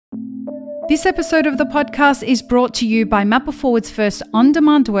This episode of the podcast is brought to you by Mapper Forward's first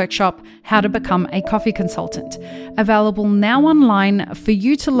on-demand workshop, How to Become a Coffee Consultant. Available now online for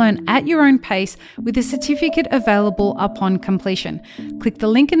you to learn at your own pace with a certificate available upon completion. Click the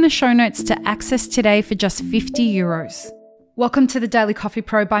link in the show notes to access today for just €50. Welcome to the Daily Coffee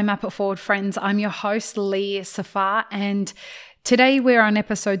Pro by Mapper Forward, friends. I'm your host, Lee Safar, and today we're on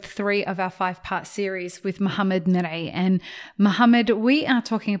episode 3 of our 5-part series with Mohamad Merhi. And Mohamad, we are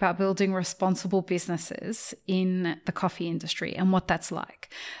talking about building responsible businesses in the coffee industry and what that's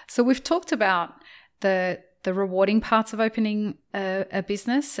like. So we've talked about the rewarding parts of opening a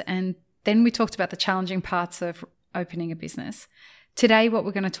business, and then we talked about the challenging parts of opening a business. Today, what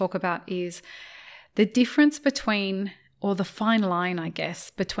we're going to talk about is the difference between, or the fine line, I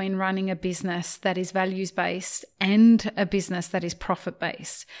guess, between running a business that is values-based and a business that is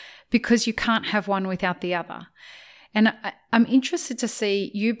profit-based, because you can't have one without the other. And I'm interested to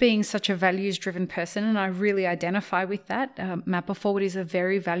see you being such a values-driven person, and I really identify with that. Mapper Forward is a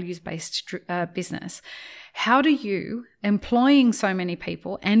very values-based business. How do you, employing so many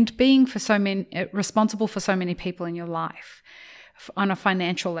people and being responsible for so many people in your life on a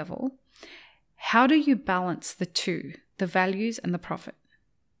financial level, how do you balance the two? The values and the profit?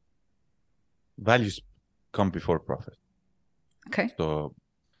 Values come before profit. Okay. So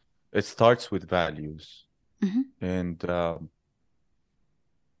it starts with values. Mm-hmm. And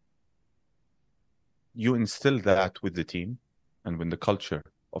you instill that with the team and with the culture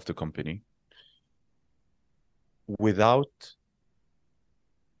of the company without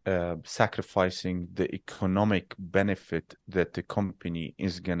sacrificing the economic benefit that the company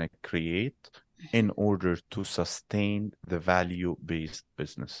is going to create in order to sustain the value-based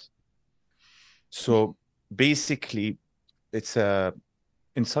business. So basically, it's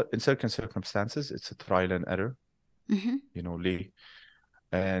in certain circumstances, it's a trial and error, Lee.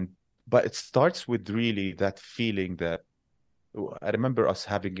 But it starts with really that feeling that I remember us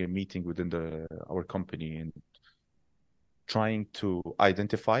having a meeting within our company and trying to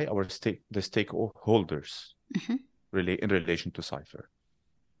identify the stakeholders really in relation to Cypher.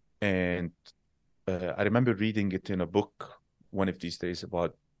 And I remember reading it in a book one of these days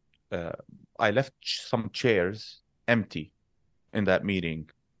about I left some chairs empty in that meeting,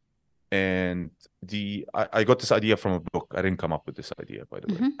 and I got this idea from a book. I didn't come up with this idea, by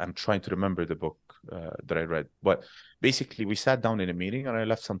the way. I'm trying to remember the book that I read, but basically we sat down in a meeting and I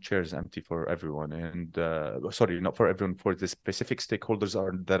left some chairs empty for everyone, and sorry, not for everyone, for the specific stakeholders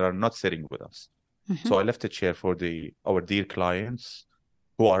that are not sitting with us. So I left a chair for our dear clients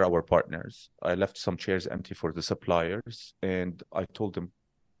who are our partners. I left some chairs empty for the suppliers, and I told them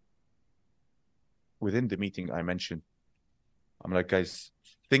within the meeting, I'm like, guys,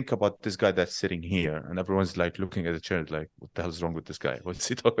 think about this guy that's sitting here. And everyone's like looking at the chair like, what the hell's wrong with this guy? What's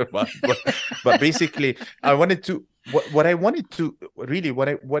he talking about? But basically, we wanted to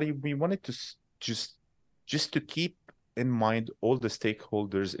just to keep in mind all the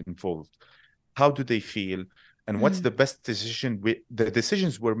stakeholders involved. How do they feel? And what's the best decision? The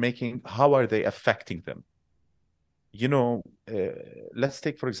decisions we're making, how are they affecting them? Let's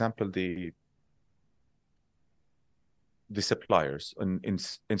take, for example, the suppliers. In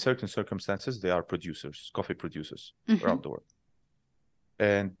certain circumstances, they are coffee producers around the world.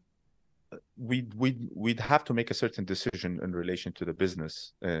 And we'd have to make a certain decision in relation to the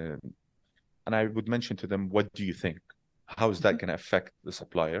business. And I would mention to them, what do you think? How is that going to affect the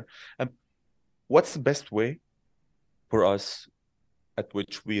supplier? And what's the best way for us at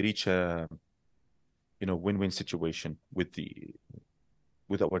which we reach a win-win situation with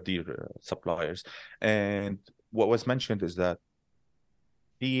our dear suppliers? And what was mentioned is that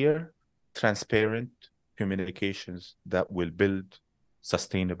clear, transparent communications that will build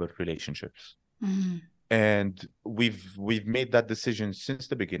sustainable relationships. And we've made that decision since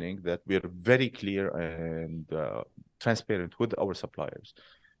the beginning, that we are very clear and transparent with our suppliers.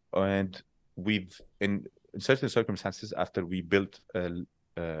 And we've in certain circumstances, after we built a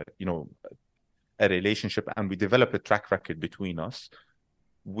relationship and we developed a track record between us,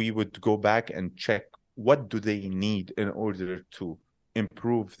 we would go back and check what do they need in order to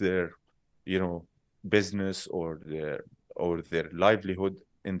improve their business or their livelihood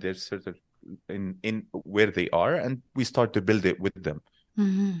in their certain in where they are, and we start to build it with them.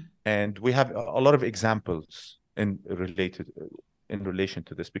 And we have a lot of examples in relation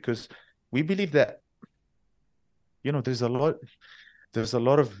to this, because we believe that there's a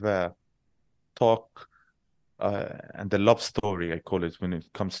lot of talk and the love story, I call it, when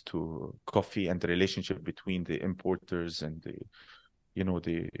it comes to coffee and the relationship between the importers and the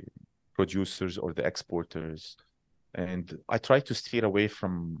producers or the exporters. And I try to steer away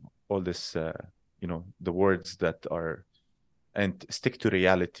from all this, the words that are, and stick to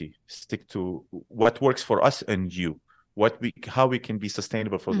reality, stick to what works for us and you, how we can be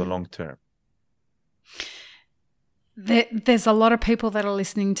sustainable for the long term. There's a lot of people that are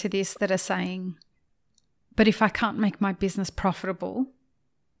listening to this that are saying, but if I can't make my business profitable,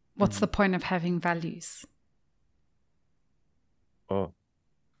 what's the point of having values? Oh,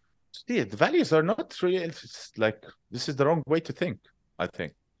 see, the values are not really, it's like, this is the wrong way to think, I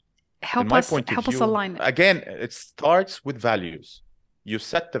think. Help us align it. Again, it starts with values. You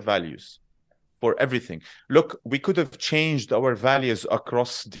set the values for everything. Look, we could have changed our values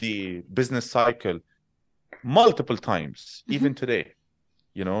across the business cycle multiple times, even today.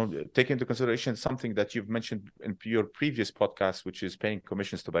 Take into consideration something that you've mentioned in your previous podcast, which is paying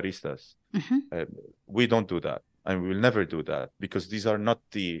commissions to baristas. We don't do that, and we will never do that, because this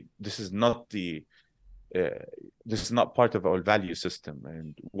is not part of our value system.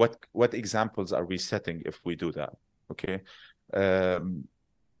 And what examples are we setting if we do that? Okay.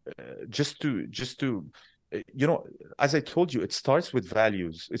 Just to as I told you, it starts with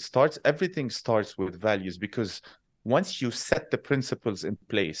values. Everything starts with values, because once you set the principles in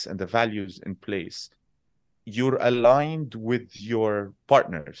place and the values in place, you're aligned with your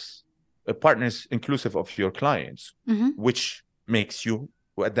partners inclusive of your clients, which makes you,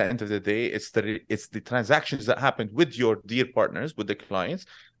 at the end of the day, it's the transactions that happen with your dear partners, with the clients,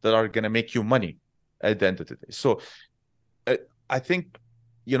 that are going to make you money at the end of the day. So I think,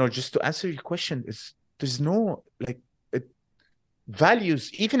 just to answer your question, there's no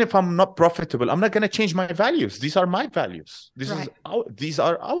values. Even if I'm not profitable, I'm not going to change my values. These are my values. These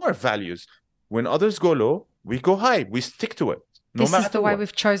are our values. When others go low, we go high. We stick to it. This is the way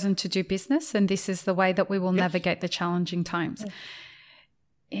we've chosen to do business, and this is the way that we will navigate the challenging times.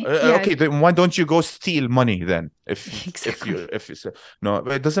 Okay, then why don't you go steal money then? Exactly. No,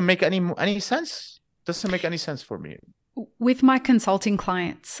 it doesn't make any sense. Doesn't make any sense for me. With my consulting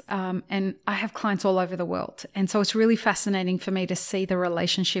clients, and I have clients all over the world, and so it's really fascinating for me to see the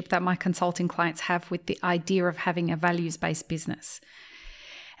relationship that my consulting clients have with the idea of having a values-based business.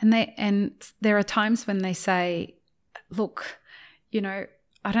 And there are times when they say, look,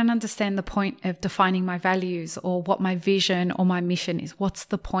 I don't understand the point of defining my values or what my vision or my mission is. What's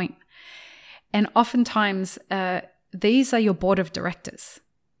the point? And oftentimes, these are your board of directors.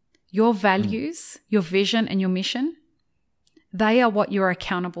 Your values, your vision, and your mission, they are what you're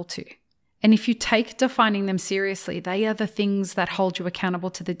accountable to. And if you take defining them seriously, they are the things that hold you accountable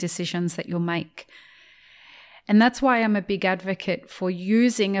to the decisions that you'll make. And that's why I'm a big advocate for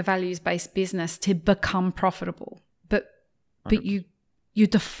using a values-based business to become profitable. But you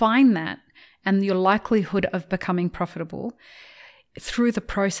define that and your likelihood of becoming profitable through the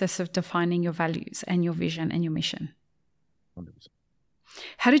process of defining your values and your vision and your mission. 100%.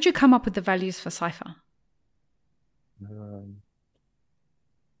 How did you come up with the values for Cypher?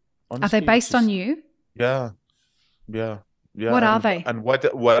 Honestly, are they based on you? Yeah. What are they? And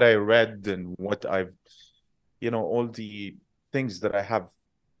what I read and what I've, all the things that I have,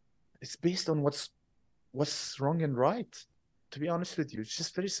 it's based on what's wrong and right. To be honest with you, it's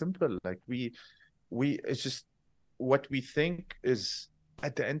just very simple. Like it's just what we think is,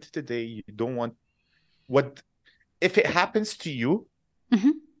 at the end of the day, you don't want if it happens to you,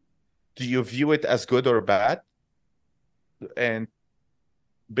 do you view it as good or bad? And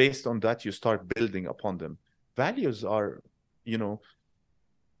based on that, you start building upon them. Values are,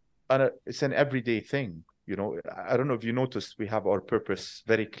 it's an everyday thing. I don't know if you noticed, we have our purpose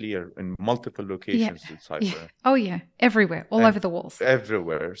very clear in multiple locations in Cypher. Yeah. Oh, yeah. Everywhere. All over the walls.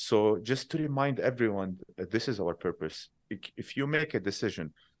 Everywhere. So just to remind everyone, this is our purpose. If you make a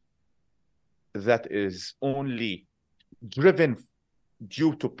decision that is only driven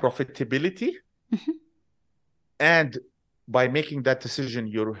due to profitability, and by making that decision,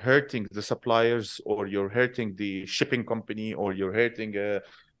 you're hurting the suppliers, or you're hurting the shipping company, or you're hurting the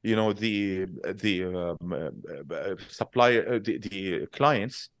supplier, the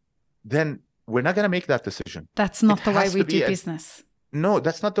clients, then we're not going to make that decision. That's not the way we do business. No,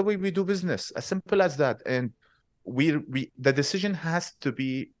 that's not the way we do business. As simple as that. And the decision has to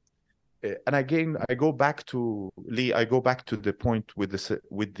be, and again, I go back to the point with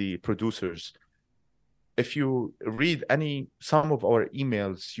the producers. If you read some of our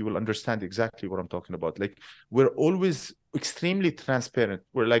emails, you will understand exactly what I'm talking about. Like, we're always extremely transparent.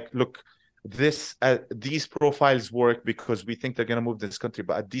 We're like, look, these profiles work because we think they're going to move this country,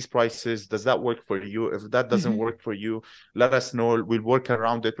 but at these prices, does that work for you? If that doesn't work for you, let us know. We'll work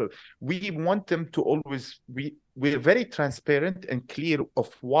around it. We want them to always, we're very transparent and clear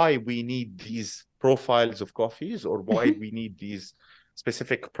of why we need these profiles of coffees or why we need these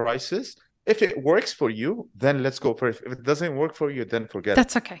specific prices. If it works for you, then let's go for it. If it doesn't work for you, then forget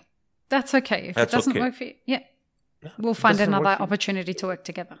That's okay. That's okay. If it doesn't work for you, we'll find another opportunity to work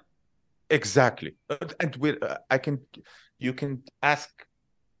together. Exactly. And you can ask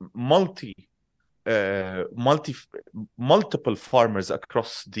multiple farmers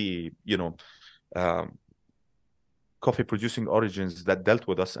across the, coffee producing origins that dealt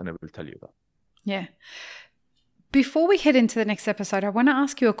with us, and I will tell you that. Yeah. Before we head into the next episode, I want to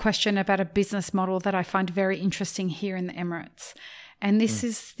ask you a question about a business model that I find very interesting here in the Emirates. And this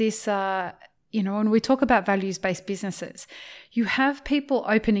is this, when we talk about values-based businesses, you have people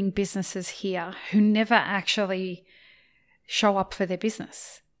opening businesses here who never actually show up for their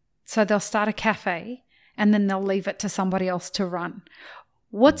business. So they'll start a cafe and then they'll leave it to somebody else to run.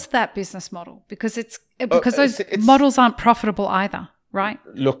 What's that business model? Because those models aren't profitable either, right?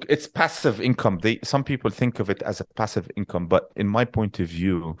 Look, it's passive income. Some people think of it as a passive income, but in my point of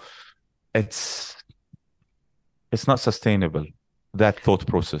view, it's not sustainable, that thought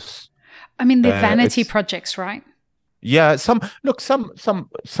process. I mean, they're vanity projects, right? Yeah, some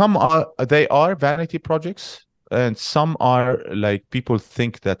are vanity projects, and some are like people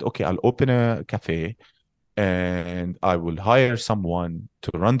think that, okay, I'll open a cafe and I will hire someone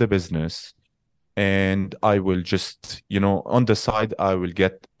to run the business, and I will just, on the side, I will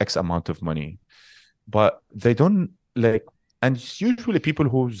get X amount of money. But they don't and it's usually people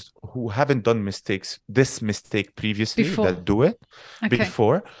who haven't done this mistake previously that do it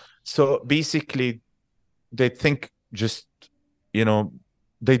before. So basically they think just,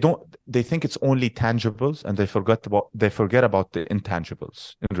 they think it's only tangibles, and they forget about the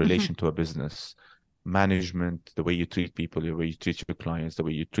intangibles in relation to a business. Management, the way you treat people, the way you treat your clients, the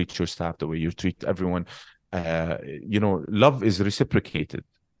way you treat your staff, the way you treat everyone. Love is reciprocated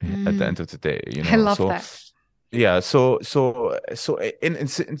at the end of the day. I love that. Yeah. So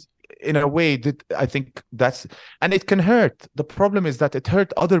in a way that I think and it can hurt. The problem is that it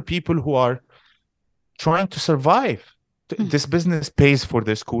hurt other people who are trying to survive. This business pays for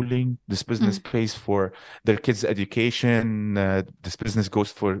their schooling. This business pays for their kids' education. This business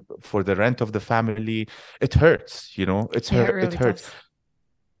goes for the rent of the family. It hurts, It hurts.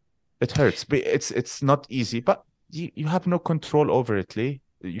 It hurts. But it's not easy. But you have no control over it, Lee.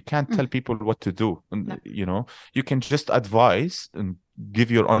 You can't tell people what to do. And, you can just advise and give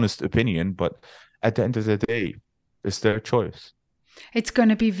your honest opinion. But at the end of the day, it's their choice. It's going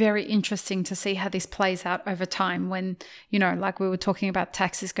to be very interesting to see how this plays out over time when, like we were talking about,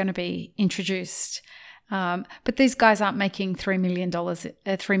 tax is going to be introduced. But these guys aren't making $3 million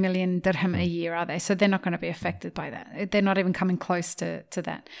dirham a year, are they? So they're not going to be affected by that. They're not even coming close to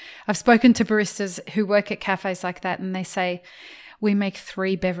that. I've spoken to baristas who work at cafes like that, and they say, we make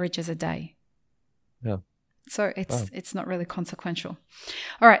 3 beverages a day. Yeah. So it's not really consequential.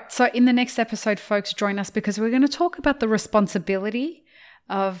 All right. So in the next episode, folks, join us because we're going to talk about the responsibility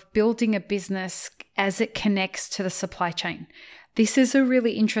of building a business as it connects to the supply chain. This is a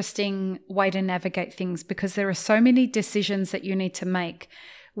really interesting way to navigate things because there are so many decisions that you need to make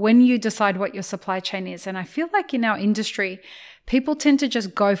when you decide what your supply chain is. And I feel like in our industry, people tend to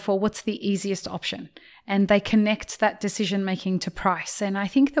just go for what's the easiest option, and they connect that decision-making to price. And I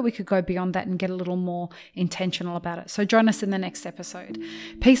think that we could go beyond that and get a little more intentional about it. So join us in the next episode.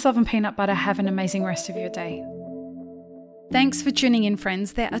 Peace, love, and peanut butter. Have an amazing rest of your day. Thanks for tuning in,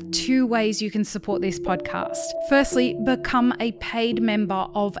 friends. There are 2 ways you can support this podcast. Firstly, become a paid member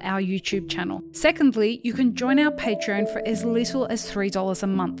of our YouTube channel. Secondly, you can join our Patreon for as little as $3 a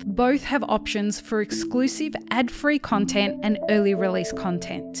month. Both have options for exclusive ad-free content and early release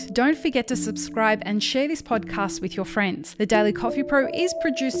content. Don't forget to subscribe and share this podcast with your friends. The Daily Coffee Pro is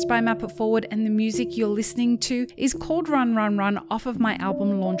produced by Map It Forward, and the music you're listening to is called Run, Run, Run off of my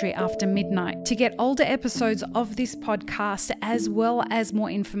album Laundry After Midnight. To get older episodes of this podcast, as well as more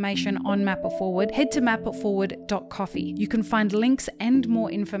information on Map It Forward, head to mapitforward.coffee. You can find links and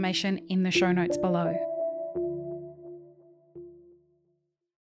more information in the show notes below.